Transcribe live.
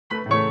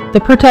The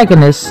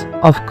protagonists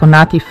of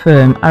Conati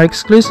firm are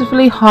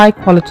exclusively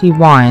high-quality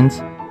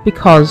wines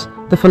because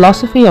the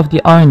philosophy of the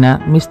owner,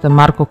 Mr.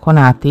 Marco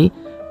Conati,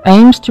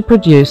 aims to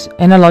produce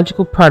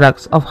enological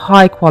products of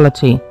high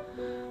quality.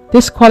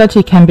 This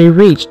quality can be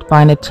reached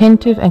by an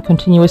attentive and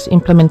continuous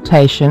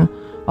implementation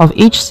of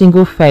each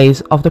single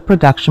phase of the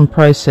production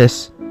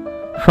process,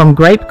 from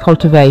grape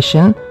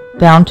cultivation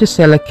down to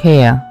cellar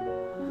care.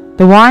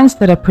 The wines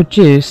that are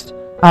produced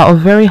are of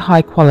very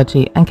high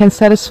quality and can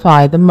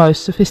satisfy the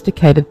most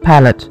sophisticated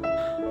palate.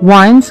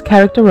 Wines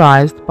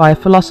characterized by a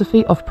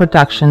philosophy of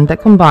production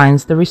that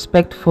combines the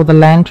respect for the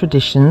land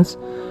traditions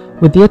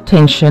with the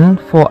attention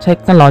for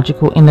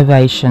technological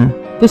innovation.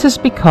 This is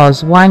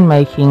because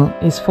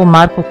winemaking is for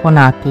Marco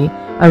Conati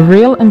a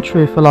real and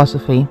true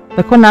philosophy.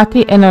 The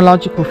Conati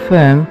enological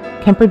firm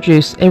can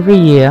produce every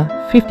year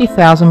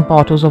 50,000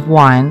 bottles of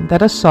wine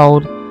that are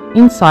sold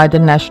inside the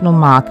national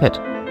market,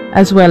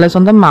 as well as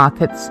on the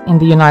markets in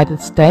the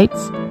United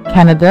States,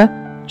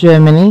 Canada,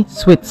 Germany,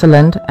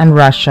 Switzerland and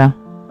Russia.